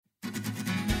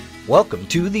Welcome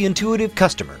to The Intuitive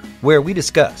Customer, where we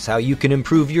discuss how you can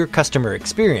improve your customer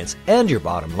experience and your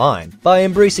bottom line by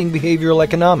embracing behavioral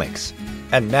economics.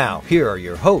 And now, here are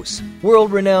your hosts,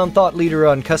 world-renowned thought leader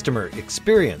on customer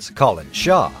experience, Colin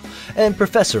Shaw, and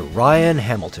Professor Ryan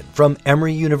Hamilton from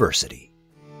Emory University.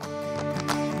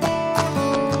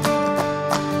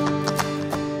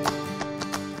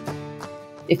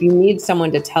 If you need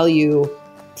someone to tell you,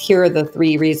 here are the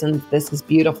 3 reasons this is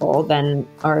beautiful, then,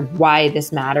 or why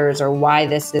this matters, or why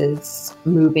this is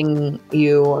moving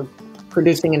you or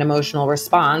producing an emotional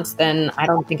response, then I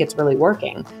don't think it's really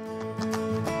working.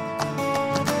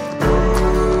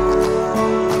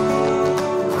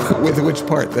 With which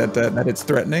part? That it's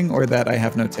threatening, or that I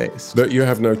have no taste? That you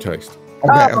have no taste.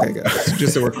 Okay, good.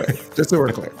 Just so we're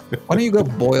clear. Why don't you go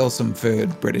boil some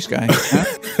food, British guy? Huh?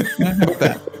 How about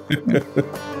that?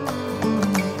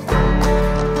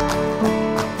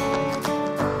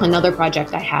 Another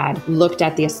project I had looked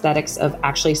at the aesthetics of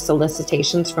actually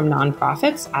solicitations from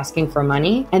nonprofits asking for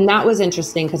money. And that was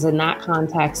interesting because in that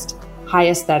context, high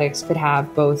aesthetics could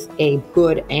have both a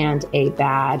good and a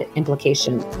bad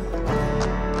implication.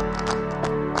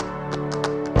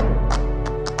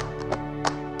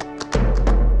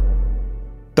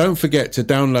 Don't forget to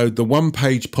download the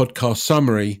one-page podcast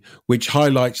summary, which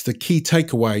highlights the key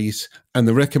takeaways and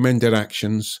the recommended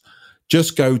actions.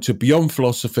 Just go to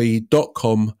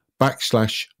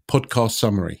beyondphilosophy.com/podcast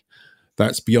summary.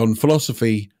 That's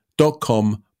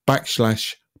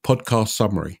beyondphilosophy.com/podcast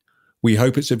summary. We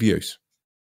hope it's of use.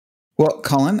 Well,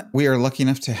 Colin, we are lucky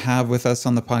enough to have with us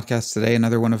on the podcast today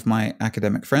another one of my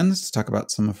academic friends to talk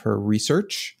about some of her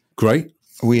research. Great.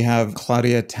 We have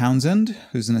Claudia Townsend,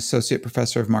 who's an associate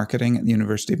professor of marketing at the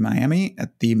University of Miami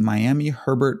at the Miami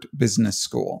Herbert Business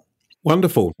School.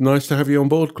 Wonderful. Nice to have you on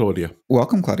board, Claudia.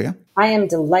 Welcome, Claudia. I am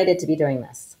delighted to be doing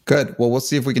this. Good. Well, we'll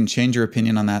see if we can change your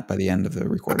opinion on that by the end of the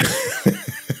recording.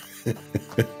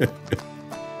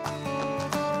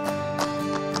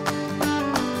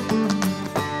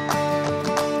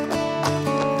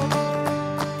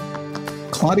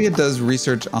 Claudia does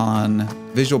research on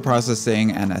visual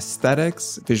processing and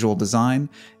aesthetics, visual design.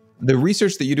 The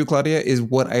research that you do, Claudia, is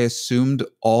what I assumed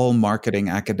all marketing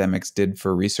academics did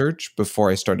for research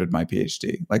before I started my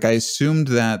PhD. Like, I assumed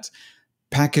that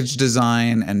package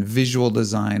design and visual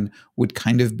design would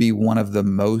kind of be one of the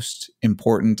most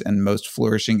important and most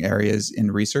flourishing areas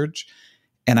in research.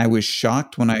 And I was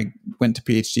shocked when I went to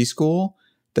PhD school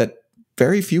that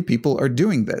very few people are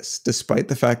doing this, despite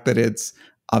the fact that it's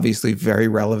obviously very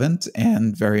relevant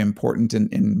and very important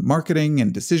in marketing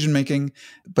and decision making,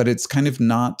 but it's kind of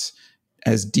not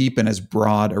as deep and as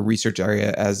broad a research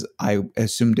area as I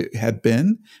assumed it had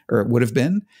been, or it would have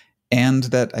been, and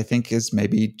that I think is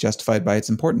maybe justified by its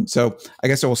importance. So I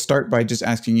guess I will start by just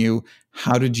asking you,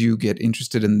 how did you get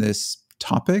interested in this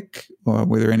topic?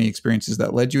 Were there any experiences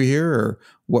that led you here, or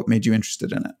what made you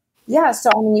interested in it? Yeah, so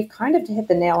you've kind of hit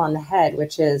the nail on the head,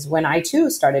 which is when I too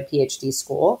started PhD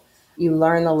school, you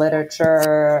learn the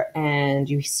literature and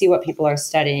you see what people are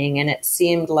studying. And it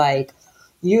seemed like,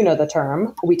 you know, the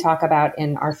term we talk about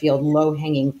in our field,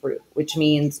 low-hanging fruit, which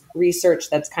means research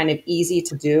that's kind of easy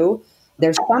to do.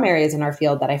 There's some areas in our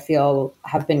field that I feel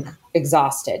have been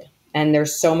exhausted. And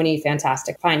there's so many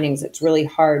fantastic findings. It's really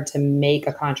hard to make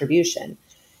a contribution.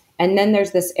 And then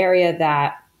there's this area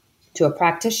that to a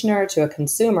practitioner, to a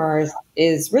consumer,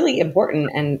 is really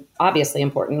important and obviously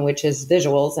important, which is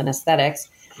visuals and aesthetics.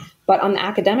 But on the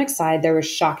academic side, there was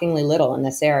shockingly little in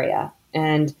this area.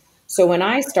 And so when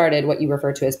I started what you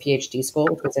refer to as PhD school,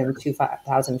 which was in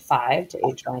 2005, to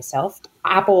age myself,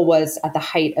 Apple was at the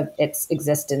height of its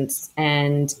existence.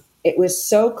 And it was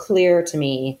so clear to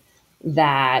me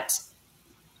that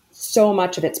so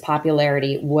much of its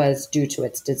popularity was due to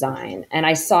its design. And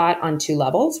I saw it on 2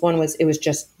 levels. One was, it was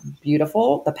just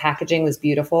beautiful. The packaging was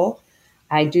beautiful.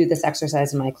 I do this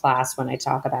exercise in my class when I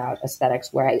talk about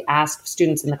aesthetics, where I ask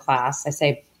students in the class, I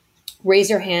say, raise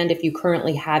your hand if you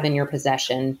currently have in your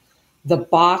possession the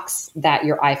box that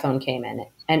your iPhone came in.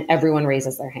 And everyone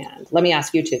raises their hand. Let me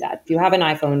ask you to that. If you have an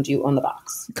iPhone, do you own the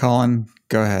box? Colin,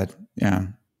 go ahead. Yeah.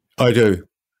 I do.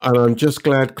 And I'm just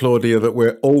glad, Claudia, that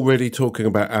we're already talking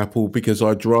about Apple, because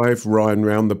I drive Ryan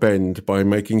round the bend by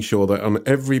making sure that on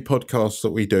every podcast that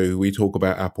we do, we talk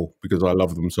about Apple, because I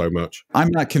love them so much. I'm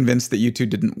not convinced that you two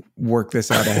didn't work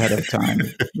this out ahead of time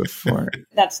before.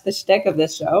 That's the shtick of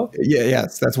this show.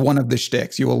 Yes, that's one of the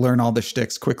shticks. You will learn all the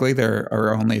shticks quickly. There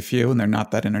are only a few, and they're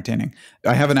not that entertaining.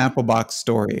 I have an Apple box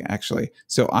story, actually.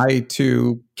 So I,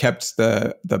 too, kept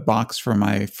the box for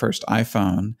my first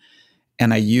iPhone,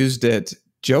 and I used it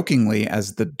jokingly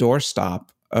as the doorstop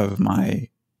of my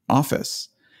office.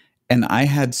 And I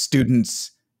had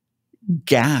students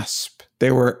gasp.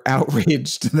 They were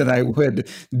outraged that I would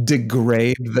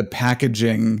degrade the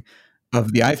packaging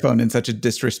of the iPhone in such a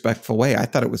disrespectful way. I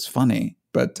thought it was funny,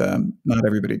 but not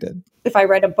everybody did. If I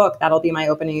write a book, that'll be my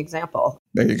opening example.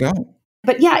 There you go.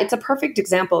 But yeah, it's a perfect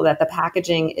example that the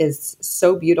packaging is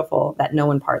so beautiful that no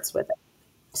one parts with it.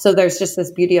 So there's just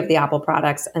this beauty of the Apple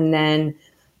products. And then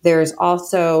there's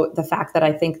also the fact that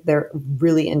I think they're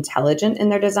really intelligent in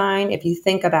their design. If you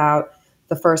think about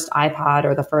the first iPod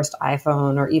or the first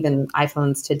iPhone or even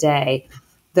iPhones today,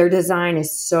 their design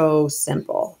is so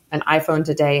simple. An iPhone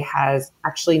today has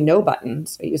actually no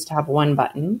buttons. It used to have one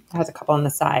button. It has a couple on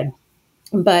the side.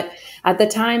 But at the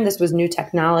time, this was new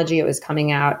technology. It was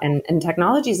coming out, and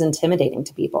technology is intimidating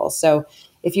to people. So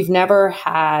if you've never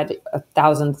had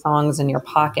 1,000 songs in your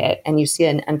pocket and you see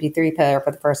an MP3 player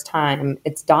for the first time,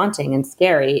 it's daunting and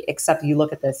scary, except you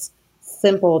look at this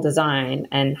simple design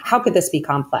and how could this be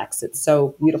complex? It's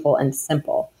so beautiful and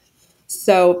simple.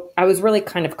 So I was really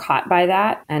kind of caught by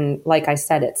that. And like I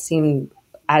said, it seemed,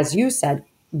 as you said,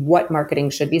 what marketing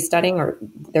should be studying, or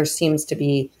there seems to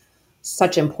be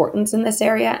such importance in this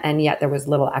area, and yet there was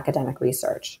little academic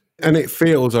research. And it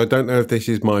feels, I don't know if this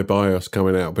is my bias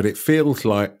coming out, but it feels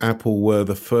like Apple were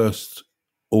the first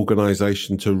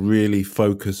organization to really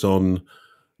focus on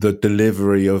the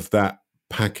delivery of that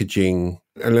packaging.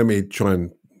 And let me try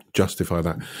and justify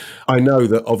that. I know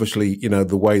that obviously,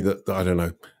 the way that, I don't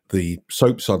know, the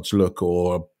soap suds look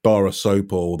or a bar of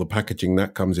soap or the packaging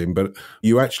that comes in, but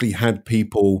you actually had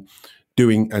people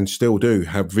doing, and still do,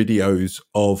 have videos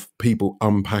of people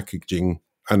unpackaging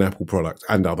an Apple product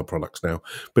and other products now.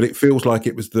 But it feels like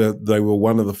they were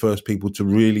one of the first people to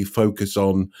really focus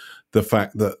on the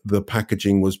fact that the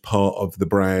packaging was part of the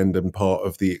brand and part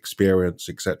of the experience,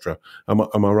 etc. Am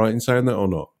I right in saying that or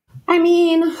not? I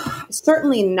mean,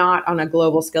 certainly not on a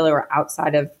global scale or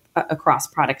outside of across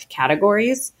product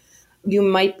categories. You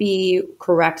might be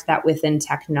correct that within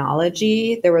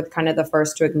technology, they were kind of the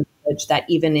first to acknowledge that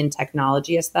even in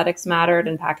technology, aesthetics mattered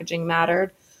and packaging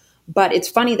mattered. But it's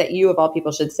funny that you, of all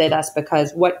people, should say this,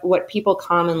 because what people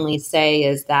commonly say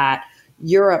is that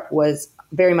Europe was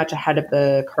very much ahead of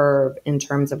the curve in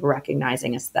terms of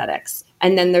recognizing aesthetics.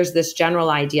 And then there's this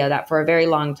general idea that for a very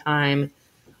long time,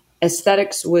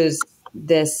 aesthetics was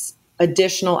this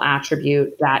additional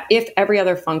attribute that if every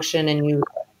other function in you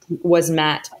was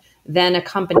met, then a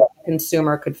company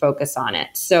consumer could focus on it.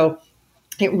 So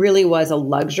it really was a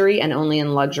luxury, and only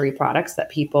in luxury products that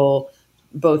people,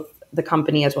 both the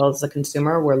company as well as the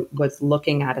consumer, was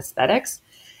looking at aesthetics.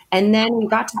 And then we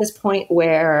got to this point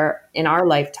where in our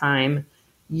lifetime,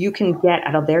 you can get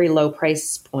at a very low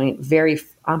price point, very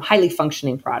highly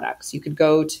functioning products. You could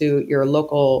go to your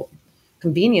local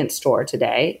convenience store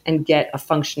today and get a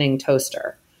functioning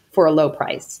toaster for a low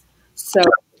price. So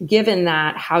given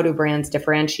that, how do brands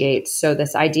differentiate? So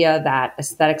this idea that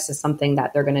aesthetics is something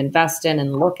that they're going to invest in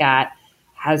and look at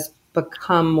has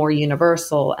become more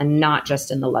universal and not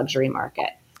just in the luxury market.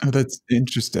 Oh, that's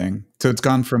interesting. So it's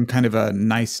gone from kind of a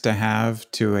nice to have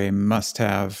to a must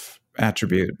have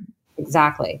attribute.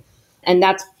 Exactly. And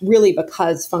that's really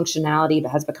because functionality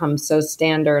has become so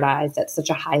standardized at such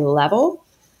a high level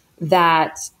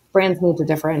that brands need to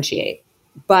differentiate.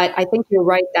 But I think you're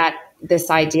right that this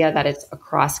idea that it's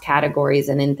across categories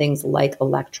and in things like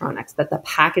electronics, that the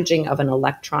packaging of an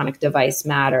electronic device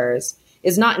matters,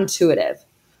 is not intuitive.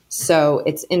 So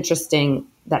it's interesting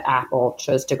that Apple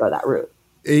chose to go that route.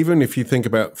 Even if you think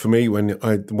about, for me, one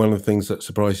of the things that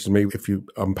surprises me, if you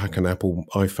unpack an Apple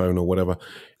iPhone or whatever,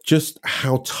 just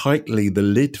how tightly the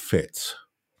lid fits.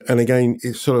 And again,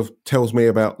 it sort of tells me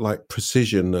about like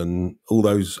precision and all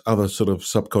those other sort of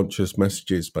subconscious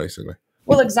messages, basically.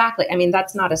 Well, exactly. I mean,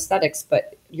 that's not aesthetics,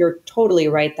 but you're totally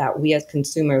right that we as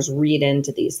consumers read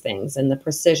into these things, and the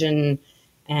precision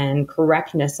and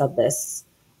correctness of this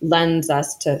lends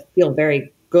us to feel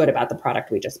very good about the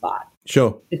product we just bought.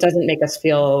 Sure. It doesn't make us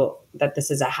feel that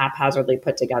this is a haphazardly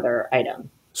put together item.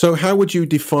 So how would you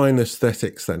define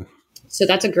aesthetics then? So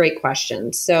that's a great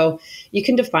question. So you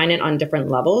can define it on different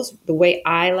levels. The way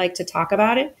I like to talk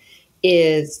about it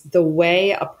is the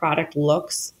way a product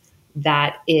looks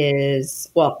that is,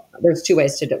 well, there's two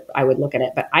ways I would look at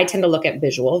it, but I tend to look at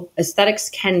visual. Aesthetics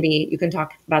can be, you can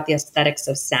talk about the aesthetics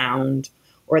of sound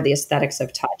or the aesthetics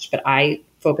of touch, but I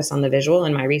focus on the visual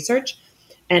in my research.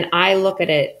 And I look at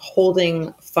it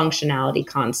holding functionality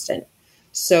constant.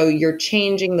 So you're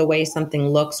changing the way something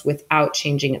looks without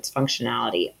changing its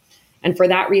functionality. And for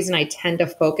that reason, I tend to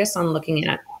focus on looking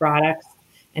at products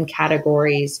and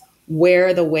categories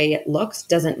where the way it looks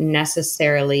doesn't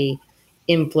necessarily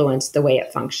influence the way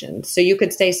it functions. So you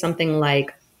could say something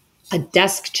like a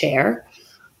desk chair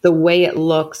the way it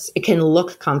looks, it can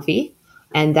look comfy.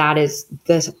 And that is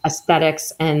the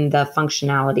aesthetics and the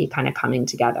functionality kind of coming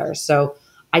together. So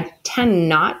I tend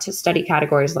not to study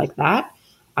categories like that.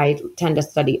 I tend to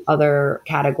study other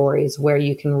categories where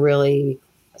you can really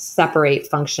separate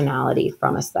functionality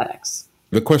from aesthetics.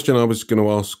 The question I was going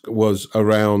to ask was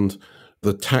around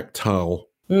the tactile,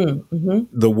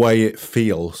 the way it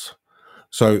feels.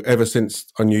 So ever since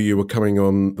I knew you were coming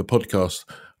on the podcast,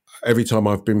 every time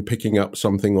I've been picking up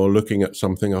something or looking at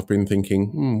something, I've been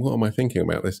thinking, what am I thinking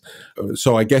about this?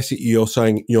 So I guess you're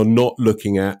saying you're not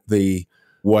looking at the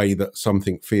way that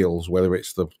something feels, whether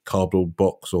it's the cardboard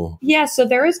box or... Yeah, so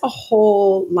there is a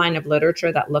whole line of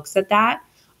literature that looks at that.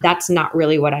 That's not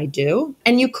really what I do.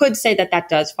 And you could say that that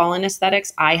does fall in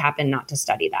aesthetics. I happen not to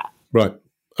study that. Right.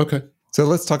 Okay. So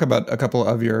let's talk about a couple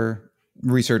of your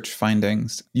research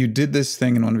findings. You did this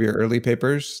thing in one of your early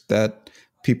papers that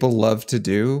people love to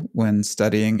do when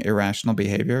studying irrational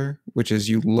behavior, which is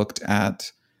you looked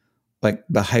at like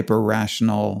the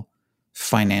hyper-rational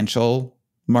financial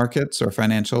markets or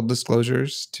financial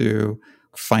disclosures to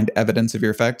find evidence of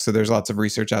your effect. So there's lots of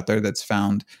research out there that's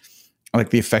found like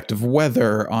the effect of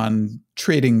weather on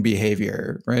trading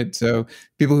behavior, right? So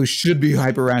people who should be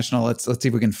hyper-rational, let's see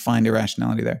if we can find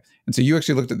irrationality there. And so you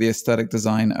actually looked at the aesthetic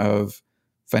design of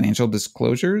financial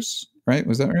disclosures, right?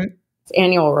 Was that right?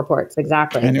 Annual reports,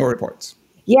 exactly. Annual reports.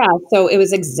 Yeah, so it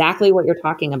was exactly what you're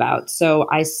talking about. So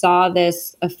I saw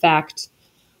this effect.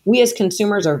 We as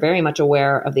consumers are very much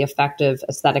aware of the effect of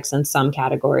aesthetics in some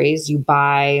categories. You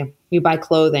buy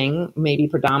clothing, maybe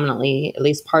predominantly, at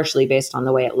least partially based on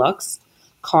the way it looks.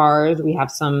 Cars, we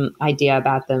have some idea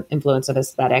about the influence of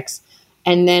aesthetics.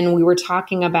 And then we were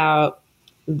talking about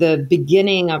the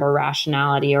beginning of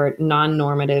irrationality or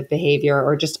non-normative behavior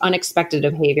or just unexpected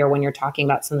behavior when you're talking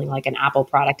about something like an Apple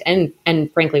product and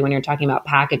frankly, when you're talking about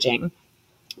packaging,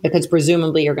 because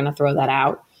presumably you're going to throw that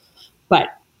out. But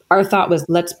our thought was,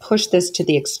 let's push this to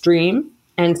the extreme.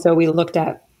 And so we looked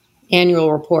at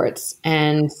annual reports.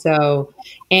 And so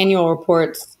annual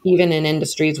reports, even in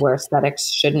industries where aesthetics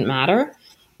shouldn't matter,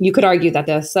 you could argue that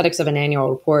the aesthetics of an annual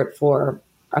report for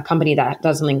a company that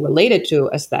does something related to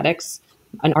aesthetics,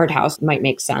 an art house, might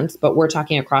make sense, but we're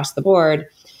talking across the board.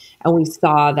 And we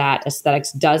saw that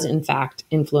aesthetics does in fact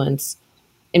influence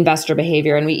investor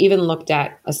behavior. And we even looked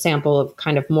at a sample of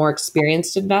kind of more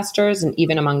experienced investors. And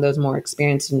even among those more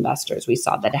experienced investors, we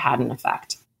saw that it had an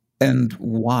effect. And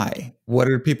why? What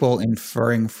are people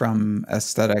inferring from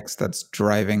aesthetics that's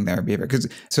driving their behavior? Because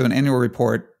so an annual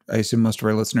report, I assume most of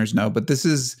our listeners know, but this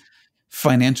is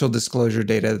financial disclosure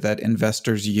data that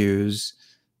investors use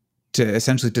to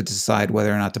essentially to decide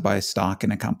whether or not to buy stock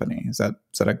in a company. Is that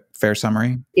a fair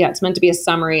summary? Yeah, it's meant to be a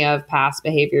summary of past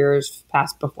behaviors,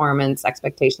 past performance,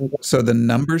 expectations. So the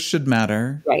numbers should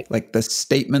matter. Right. Like the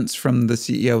statements from the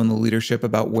CEO and the leadership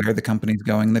about where the company's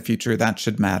going in the future, that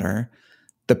should matter.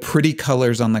 The pretty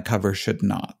colors on the cover should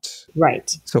not.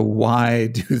 Right. So why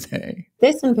do they?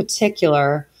 This in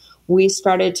particular, we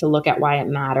started to look at why it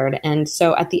mattered. And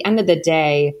so at the end of the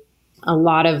day, a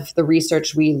lot of the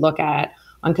research we look at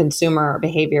on consumer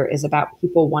behavior is about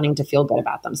people wanting to feel good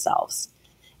about themselves.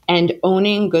 And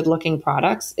owning good-looking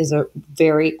products is a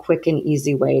very quick and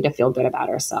easy way to feel good about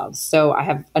ourselves. So I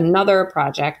have another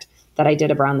project that I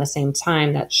did around the same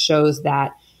time that shows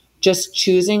that just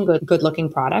choosing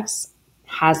good-looking products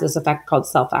has this effect called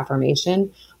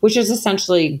self-affirmation, which is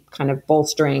essentially kind of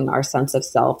bolstering our sense of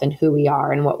self and who we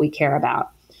are and what we care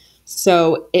about.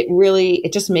 So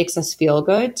it just makes us feel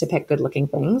good to pick good-looking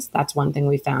things. That's one thing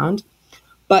we found.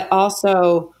 But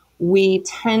also, we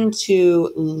tend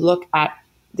to look at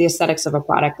the aesthetics of a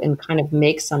product and kind of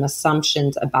make some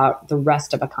assumptions about the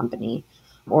rest of a company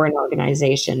or an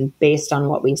organization based on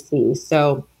what we see.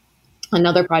 So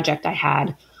another project I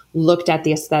had looked at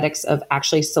the aesthetics of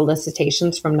actually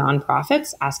solicitations from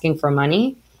nonprofits asking for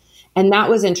money. And that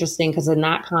was interesting because in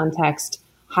that context,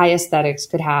 high aesthetics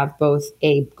could have both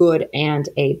a good and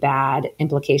a bad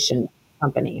implication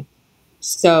company.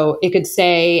 So it could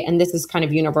say, and this is kind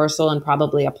of universal and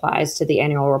probably applies to the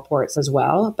annual reports as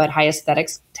well, but high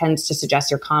aesthetics tends to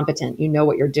suggest you're competent, you know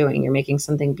what you're doing, you're making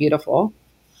something beautiful.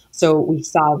 So we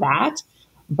saw that.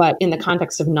 But in the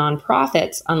context of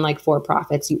nonprofits, unlike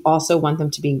for-profits, you also want them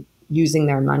to be using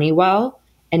their money well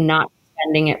and not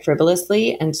spending it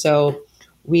frivolously. And so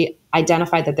we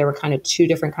identified that there were kind of two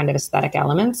different kind of aesthetic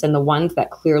elements, and the ones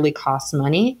that clearly cost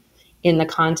money in the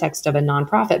context of a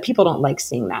nonprofit, people don't like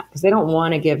seeing that because they don't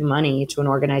want to give money to an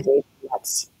organization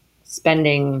that's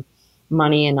spending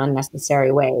money in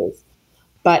unnecessary ways.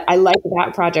 But I like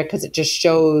that project because it just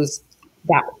shows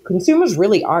that consumers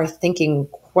really are thinking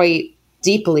quite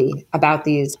deeply about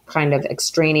these kind of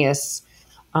extraneous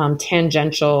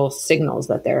tangential signals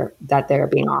that they're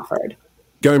being offered.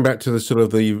 Going back to the sort of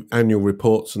the annual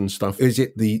reports and stuff, is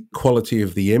it the quality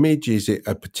of the image? Is it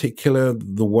the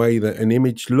way that an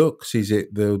image looks?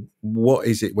 What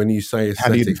is it when you say aesthetics? How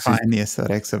do you define the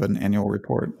aesthetics of an annual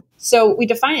report? So we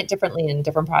define it differently in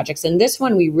different projects. And this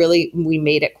one, we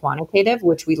made it quantitative,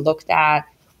 which we looked at.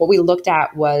 What we looked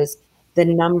at was the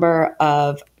number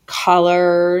of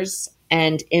colors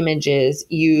and images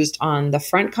used on the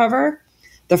front cover,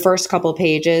 the first couple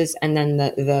pages, and then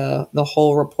the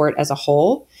whole report as a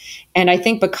whole. And I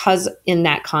think because in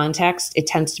that context, it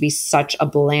tends to be such a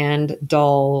bland,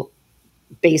 dull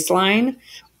baseline,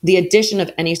 the addition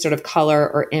of any sort of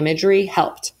color or imagery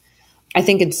helped. I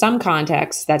think in some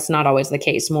contexts, that's not always the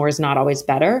case. More is not always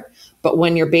better. But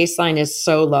when your baseline is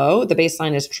so low, the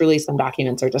baseline is truly some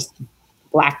documents are just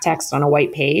black text on a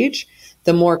white page.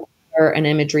 The more color and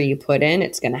imagery you put in,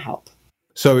 it's going to help.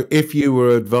 So if you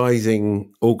were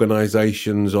advising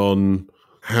organizations on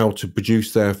how to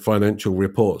produce their financial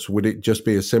reports, would it just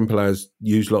be as simple as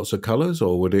use lots of colors,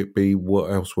 or would it be,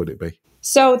 what else would it be?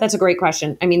 So that's a great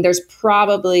question. I mean, there's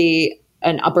probably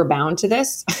an upper bound to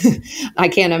this. I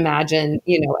can't imagine,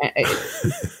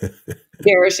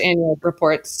 garish annual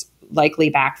reports likely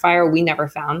backfire. We never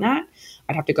found that.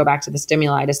 I'd have to go back to the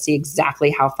stimuli to see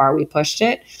exactly how far we pushed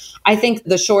it. I think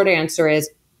the short answer is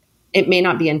it may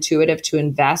not be intuitive to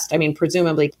invest. I mean,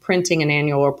 presumably printing an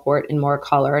annual report in more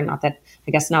color, not that,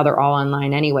 I guess now they're all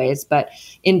online anyways, but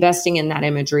investing in that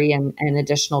imagery and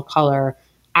additional color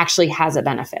actually has a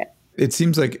benefit. It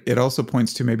seems like it also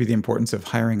points to maybe the importance of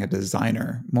hiring a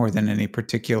designer more than any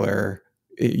particular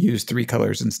use 3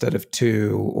 colors instead of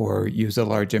 2 or use a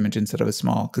large image instead of a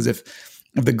small. Because if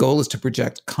the goal is to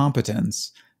project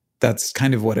competence, that's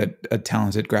kind of what a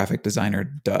talented graphic designer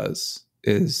does,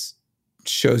 is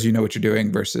shows you know what you're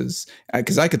doing versus,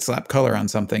 because I could slap color on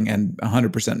something and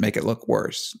 100% make it look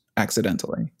worse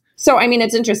accidentally. So, I mean,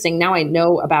 it's interesting. Now I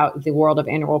know about the world of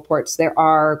annual reports.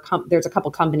 There's a couple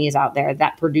companies out there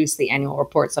that produce the annual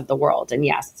reports of the world. And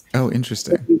yes. Oh,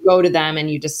 interesting. You go to them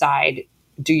and you decide,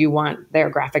 do you want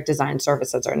their graphic design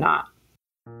services or not?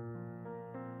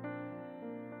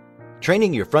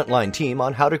 Training your frontline team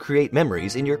on how to create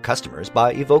memories in your customers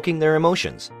by evoking their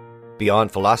emotions.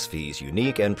 Beyond Philosophy's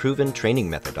unique and proven training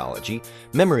methodology,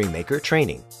 Memory Maker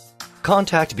Training.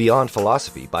 Contact Beyond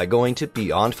Philosophy by going to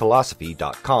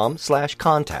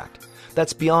beyondphilosophy.com/contact.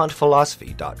 That's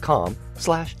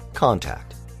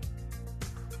beyondphilosophy.com/contact.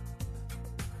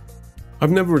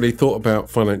 I've never really thought about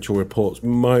financial reports.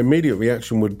 My immediate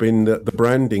reaction would have been that the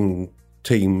branding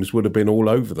teams would have been all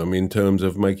over them in terms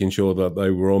of making sure that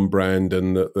they were on brand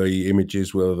and that the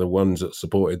images were the ones that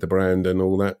supported the brand and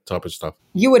all that type of stuff.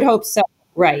 You would hope so.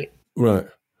 Right. Right.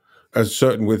 As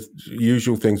certain with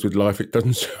usual things with life, it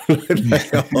doesn't sound like they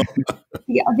are.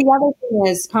 The other thing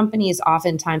is companies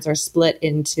oftentimes are split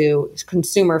into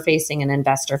consumer facing and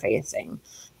investor facing.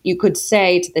 You could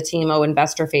say to the team,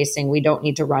 investor facing, we don't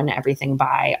need to run everything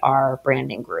by our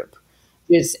branding group.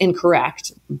 Is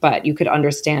incorrect, but you could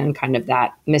understand kind of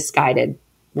that misguided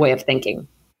way of thinking.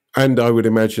 And I would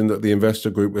imagine that the investor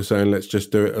group was saying, let's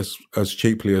just do it as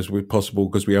cheaply as possible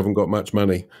because we haven't got much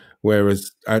money.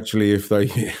 Whereas actually, if they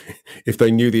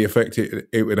knew the effect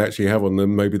it would actually have on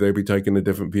them, maybe they'd be taking a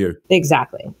different view.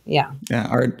 Exactly. Yeah. Yeah.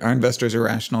 Our investors are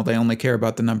rational. They only care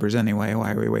about the numbers anyway.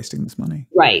 Why are we wasting this money?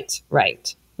 Right.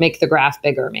 Make the graph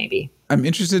bigger, maybe. I'm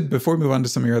interested, before we move on to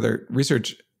some of your other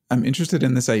research, I'm interested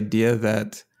in this idea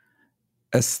that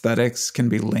aesthetics can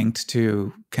be linked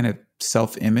to kind of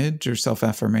self-image or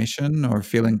self-affirmation or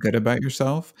feeling good about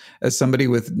yourself. As somebody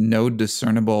with no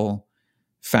discernible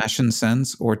fashion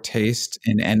sense or taste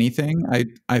in anything,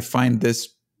 I find this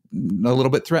a little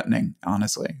bit threatening,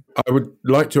 honestly. I would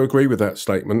like to agree with that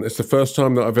statement. It's the first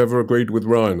time that I've ever agreed with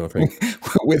Ryan, I think.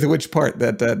 With which part?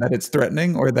 That it's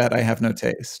threatening or that I have no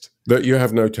taste? That you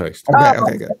have no taste.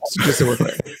 Okay, good. So just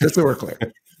so we're clear.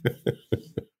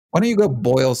 Why don't you go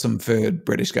boil some food,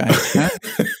 British guy? Huh?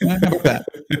 How about that?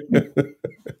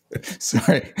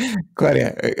 Sorry,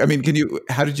 Claudia. I mean,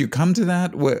 how did you come to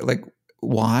that?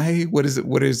 Why? What is it?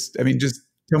 I mean, just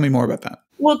tell me more about that.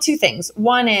 Well, 2 things.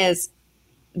 One is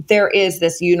there is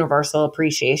this universal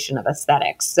appreciation of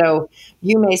aesthetics. So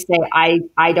you may say, I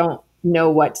don't know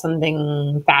what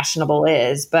something fashionable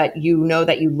is, but you know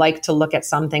that you like to look at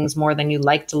some things more than you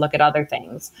like to look at other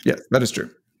things. Yes, that is true.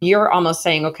 You're almost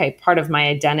saying, okay, part of my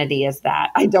identity is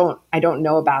that I don't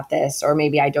know about this, or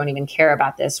maybe I don't even care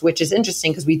about this, which is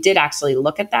interesting because we did actually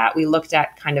look at that. We looked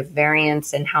at kind of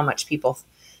variance and how much people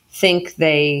think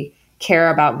they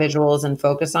care about visuals and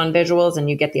focus on visuals,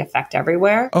 and you get the effect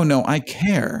everywhere. Oh, no, I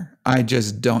care. I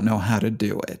just don't know how to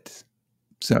do it.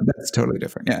 So that's totally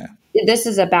different. Yeah. This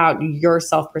is about your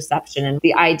self-perception. And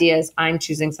the idea is I'm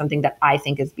choosing something that I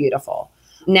think is beautiful.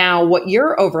 Now, what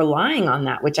you're overlying on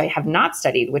that, which I have not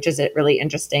studied, which is really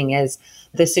interesting, is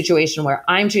the situation where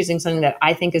I'm choosing something that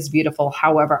I think is beautiful.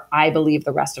 However, I believe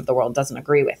the rest of the world doesn't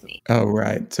agree with me. Oh,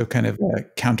 right. So kind of a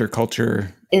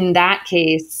counterculture. In that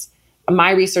case,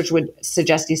 my research would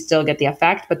suggest you still get the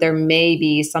effect, but there may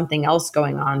be something else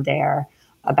going on there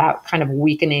about kind of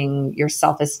weakening your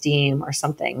self-esteem or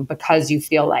something because you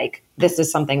feel like this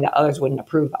is something that others wouldn't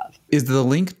approve of. Is the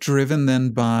link driven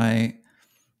then by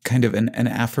kind of an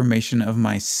affirmation of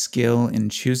my skill in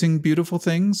choosing beautiful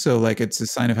things? So like it's a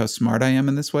sign of how smart I am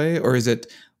in this way? Or is it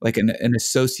like an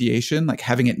association, like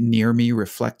having it near me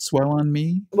reflects well on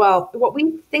me? Well, what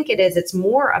we think it is, it's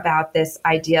more about this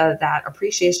idea that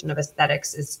appreciation of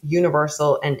aesthetics is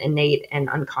universal and innate and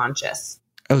unconscious.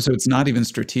 Oh, so it's not even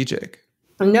strategic.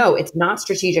 No, it's not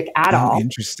strategic at all.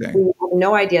 Interesting. We have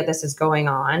no idea this is going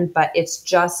on, but it's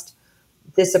just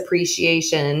this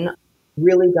appreciation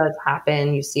really does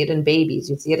happen. You see it in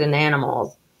babies, you see it in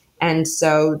animals. And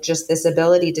so just this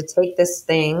ability to take this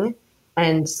thing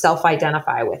and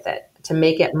self-identify with it, to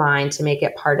make it mine, to make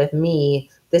it part of me,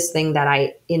 this thing that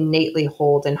I innately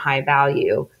hold in high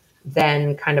value,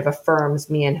 then kind of affirms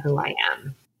me and who I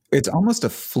am. It's almost a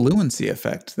fluency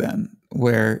effect then,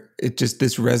 where it just,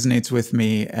 this resonates with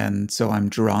me. And so I'm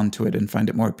drawn to it and find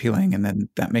it more appealing. And then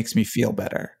that makes me feel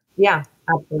better. Yeah,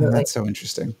 absolutely. Oh, that's so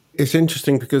interesting. It's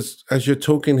interesting because as you're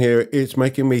talking here, it's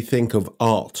making me think of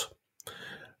art.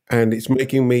 And it's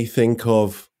making me think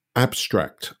of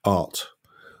abstract art,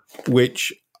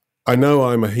 which I know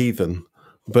I'm a heathen,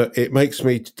 but it makes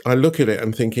me, I look at it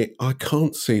and thinking, I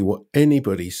can't see what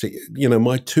anybody see. You know,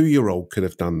 my 2-year-old could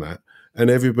have done that. And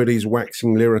everybody's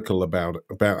waxing lyrical about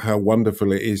how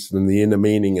wonderful it is and the inner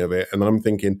meaning of it. And I'm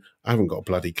thinking, I haven't got a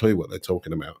bloody clue what they're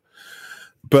talking about.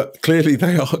 But clearly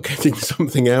they are getting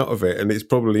something out of it. And it's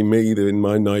probably me in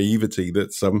my naivety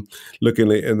that's looking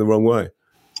at it in the wrong way.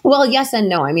 Well, yes and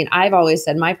no. I mean, I've always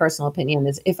said my personal opinion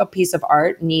is if a piece of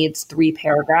art needs 3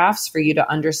 paragraphs for you to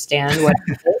understand what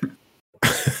it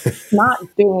is, it's not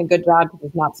doing a good job because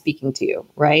it's not speaking to you,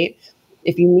 right?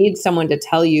 If you need someone to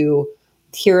tell you,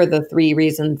 here are the 3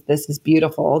 reasons this is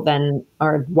beautiful, then,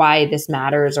 or why this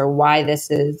matters, or why this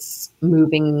is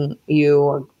moving you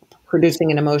or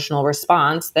producing an emotional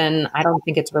response, then I don't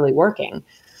think it's really working.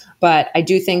 But I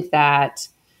do think that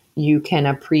you can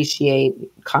appreciate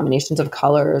combinations of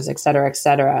colors, et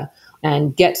cetera,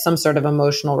 and get some sort of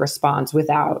emotional response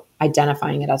without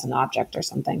identifying it as an object or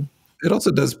something. It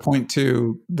also does point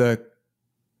to the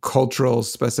cultural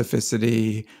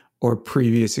specificity or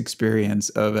previous experience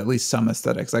of at least some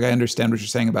aesthetics. Like I understand what you're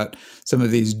saying about some of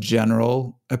these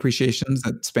general appreciations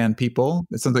that span people.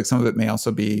 It sounds like some of it may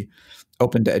also be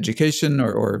open to education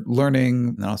or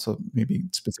learning, and also maybe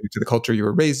specific to the culture you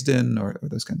were raised in or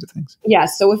those kinds of things. Yeah.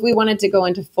 So if we wanted to go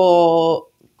into full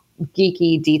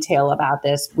geeky detail about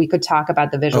this, we could talk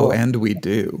about the visual. Oh, and we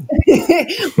do. We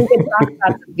could talk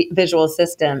about the visual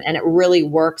system, and it really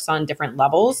works on different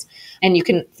levels. And you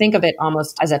can think of it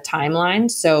almost as a timeline.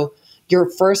 So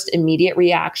your first immediate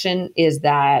reaction is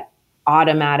that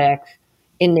automatic,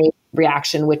 innate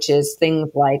reaction, which is things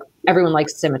like everyone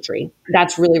likes symmetry.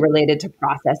 That's really related to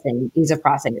processing, ease of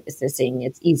processing.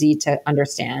 It's easy to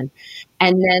understand.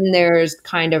 And then there's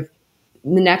kind of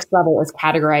the next level is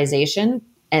categorization.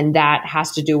 And that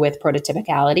has to do with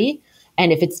prototypicality.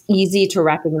 And if it's easy to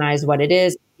recognize what it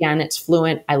is, again, it's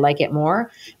fluent, I like it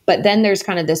more. But then there's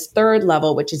kind of this third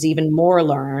level, which is even more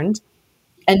learned.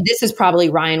 And this is probably,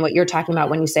 Ryan, what you're talking about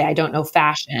when you say, I don't know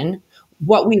fashion,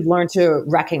 what we've learned to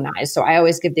recognize. So I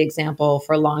always give the example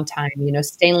for a long time,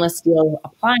 stainless steel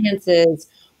appliances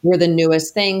were the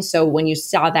newest thing. So when you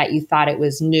saw that, you thought it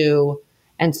was new.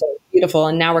 And so beautiful.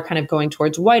 And now we're kind of going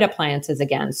towards white appliances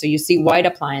again. So you see white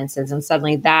appliances and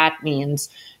suddenly that means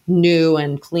new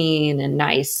and clean and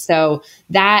nice. So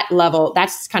that level,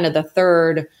 that's kind of the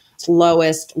third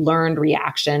slowest learned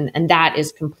reaction. And that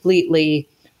is completely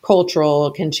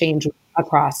cultural, can change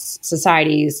across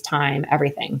societies, time,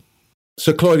 everything.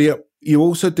 So Claudia, you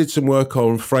also did some work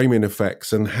on framing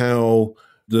effects and how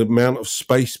the amount of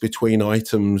space between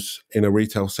items in a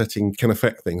retail setting can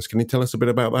affect things. Can you tell us a bit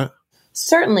about that?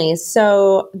 Certainly.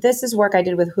 So this is work I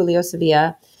did with Julio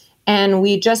Sevilla, and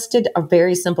we just did a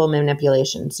very simple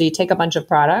manipulation. So you take a bunch of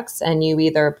products and you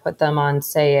either put them on,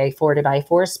 say, a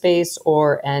 4x4 space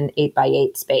or an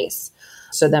 8x8 space.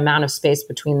 So the amount of space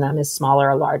between them is smaller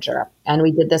or larger. And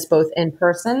we did this both in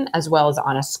person as well as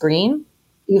on a screen.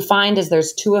 You find is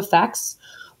there's 2 effects.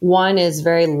 One is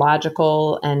very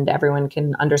logical and everyone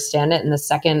can understand it. And the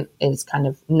second is kind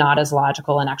of not as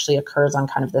logical and actually occurs on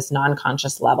kind of this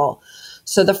non-conscious level.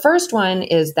 So the first one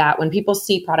is that when people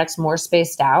see products more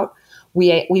spaced out,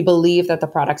 we believe that the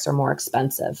products are more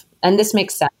expensive. And this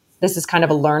makes sense. This is kind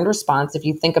of a learned response. If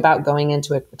you think about going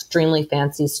into an extremely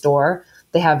fancy store,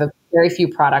 they have very few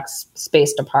products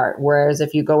spaced apart. Whereas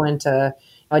if you go into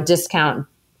a discount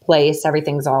place,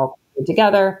 everything's all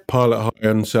together. Pile it high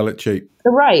and sell it cheap.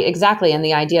 Right, exactly. And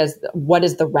the idea is, what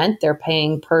is the rent they're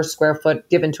paying per square foot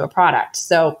given to a product?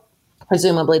 So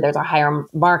presumably there's a higher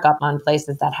markup on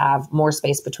places that have more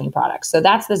space between products. So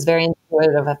that's this very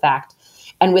intuitive effect.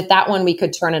 And with that one, we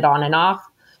could turn it on and off.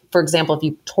 For example, if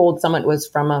you told someone it was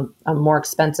from a more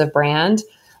expensive brand,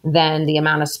 then the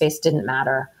amount of space didn't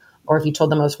matter. Or if you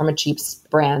told them it was from a cheap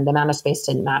brand, the amount of space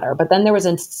didn't matter. But then there was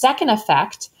a second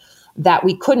effect that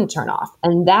we couldn't turn off.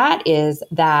 And that is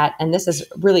that, and this is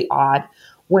really odd,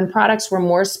 when products were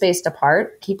more spaced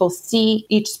apart, people see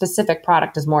each specific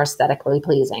product as more aesthetically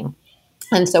pleasing.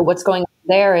 And so what's going on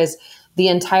there is the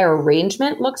entire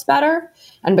arrangement looks better.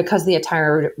 And because the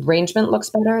entire arrangement looks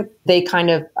better, they kind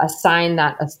of assign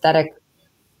that aesthetic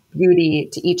beauty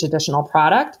to each additional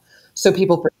product. So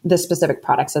people, the specific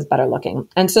products as better looking.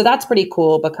 And so that's pretty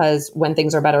cool because when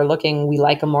things are better looking, we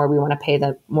like them more. We want to pay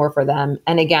them more for them.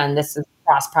 And again, this is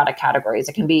across product categories.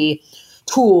 It can be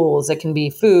tools, it can be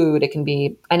food, it can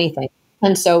be anything.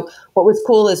 And so what was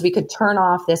cool is we could turn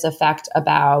off this effect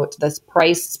about this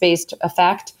price-based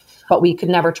effect, but we could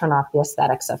never turn off the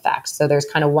aesthetics effect. So there's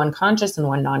kind of one conscious and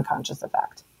one non-conscious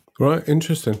effect. Right,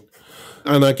 interesting.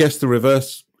 And I guess the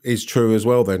reverse is true as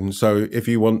well then. So if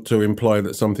you want to imply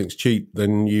that something's cheap,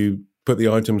 then you put the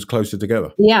items closer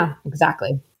together. Yeah,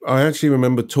 exactly. I actually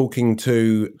remember talking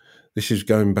to, this is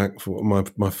going back for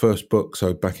my first book,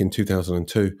 so back in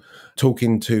 2002,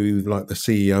 talking to like the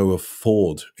CEO of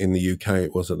Ford in the UK,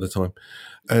 it was at the time.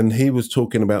 And he was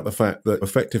talking about the fact that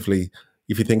effectively,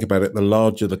 if you think about it, the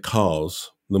larger the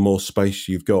cars, the more space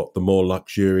you've got, the more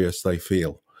luxurious they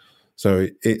feel. So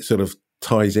it sort of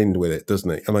ties in with it,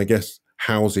 doesn't it? And I guess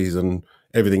houses and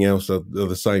everything else are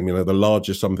the same. You know, the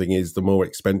larger something is, the more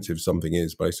expensive something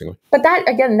is, basically. But that,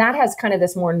 again, that has kind of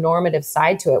this more normative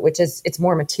side to it, which is it's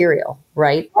more material,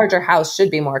 right? Larger house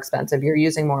should be more expensive. You're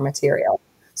using more material.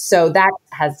 So that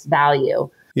has value.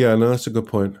 Yeah, no, that's a good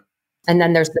point. And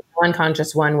then there's the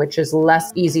unconscious one, which is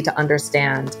less easy to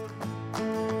understand.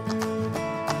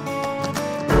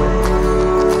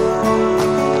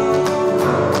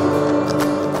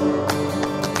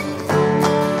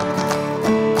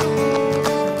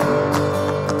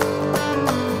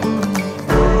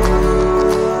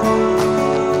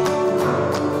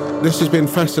 This has been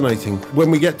fascinating.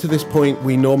 When we get to this point,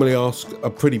 we normally ask a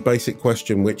pretty basic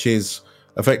question, which is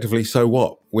effectively, so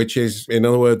what? Which is, in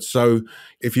other words, so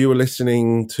if you were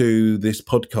listening to this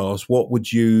podcast, what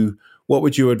would you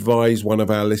advise one of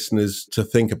our listeners to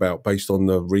think about based on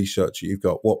the research that you've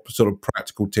got? What sort of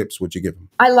practical tips would you give them?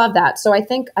 I love that. So I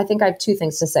think I have two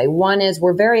things to say. One is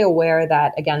we're very aware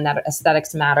that, again, that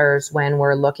aesthetics matters when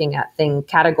we're looking at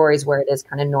categories where it is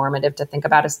kind of normative to think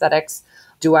about aesthetics.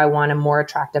 Do I want a more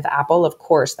attractive apple? Of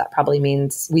course, that probably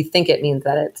means, we think it means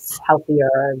that it's healthier,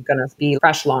 going to be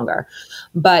fresh longer.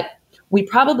 But we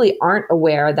probably aren't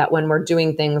aware that when we're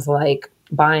doing things like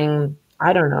buying,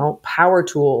 I don't know, power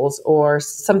tools or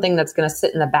something that's going to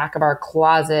sit in the back of our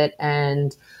closet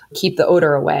and keep the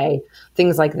odor away,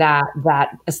 things like that,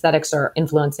 that aesthetics are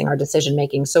influencing our decision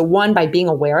making. So one, by being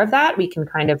aware of that, we can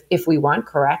kind of, if we want,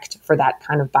 correct for that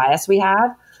kind of bias we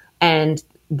have. And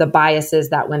the bias is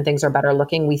that when things are better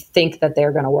looking, we think that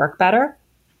they're going to work better.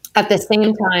 At the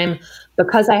same time,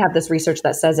 because I have this research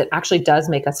that says it actually does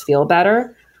make us feel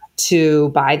better to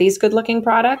buy these good looking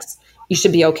products, you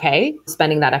should be okay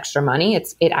spending that extra money.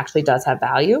 It actually does have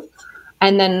value.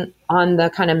 And then on the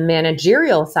kind of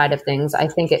managerial side of things, I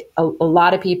think a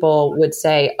lot of people would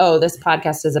say, oh, this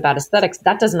podcast is about aesthetics.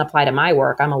 That doesn't apply to my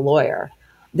work. I'm a lawyer.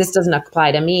 This doesn't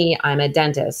apply to me. I'm a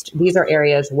dentist. These are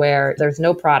areas where there's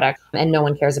no product and no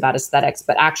one cares about aesthetics.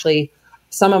 But actually,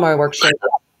 some of my work shows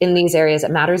in these areas,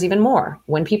 it matters even more.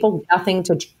 When people have nothing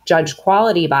to judge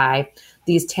quality by,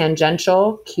 these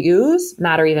tangential cues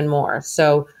matter even more.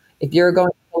 So if you're going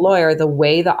to a lawyer, the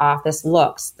way the office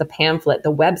looks, the pamphlet,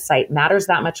 the website matters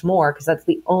that much more because that's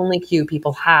the only cue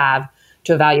people have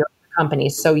to evaluate the company.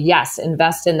 So yes,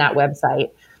 invest in that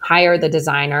website. Hire the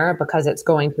designer because it's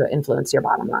going to influence your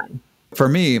bottom line. For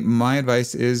me, my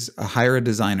advice is hire a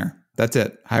designer. That's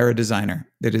it. Hire a designer.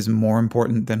 It is more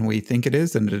important than we think it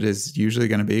is, and it is usually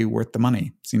going to be worth the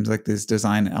money. Seems like these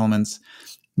design elements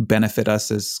benefit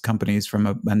us as companies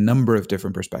from a number of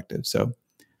different perspectives. So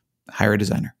hire a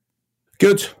designer.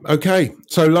 Good. Okay.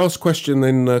 So last question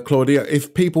then, Claudia.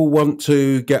 If people want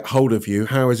to get hold of you,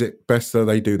 how is it best that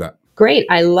they do that? Great.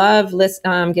 I love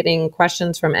getting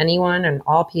questions from anyone and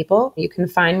all people. You can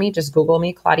find me, just Google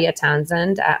me, Claudia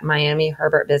Townsend at Miami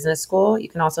Herbert Business School. You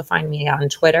can also find me on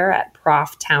Twitter at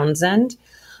Prof Townsend.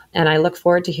 And I look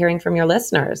forward to hearing from your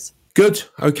listeners. Good.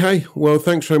 Okay. Well,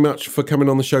 thanks very much for coming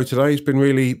on the show today. It's been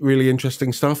really, really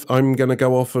interesting stuff. I'm going to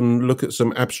go off and look at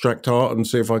some abstract art and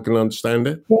see if I can understand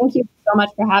it. Thank you so much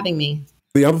for having me.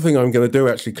 The other thing I'm going to do,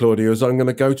 actually, Claudia, is I'm going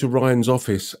to go to Ryan's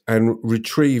office and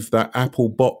retrieve that Apple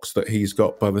box that he's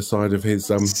got by the side of his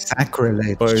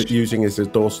sacrilege, by using as a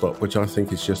doorstop, which I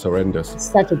think is just horrendous.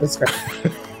 Such a disgrace.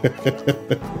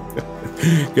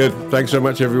 Good. Thanks so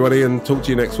much, everybody, and talk to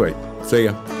you next week. See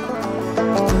ya.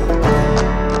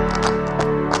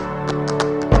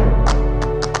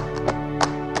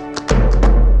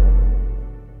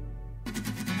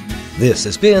 This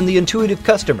has been The Intuitive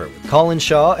Customer with Colin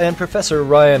Shaw and Professor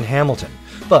Ryan Hamilton.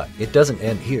 But it doesn't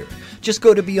end here. Just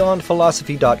go to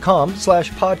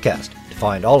beyondphilosophy.com/podcast to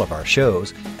find all of our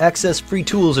shows, access free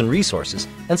tools and resources,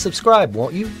 and subscribe,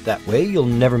 won't you? That way you'll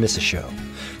never miss a show.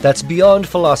 That's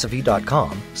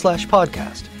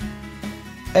beyondphilosophy.com/podcast.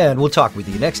 And we'll talk with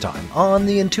you next time on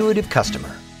The Intuitive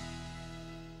Customer.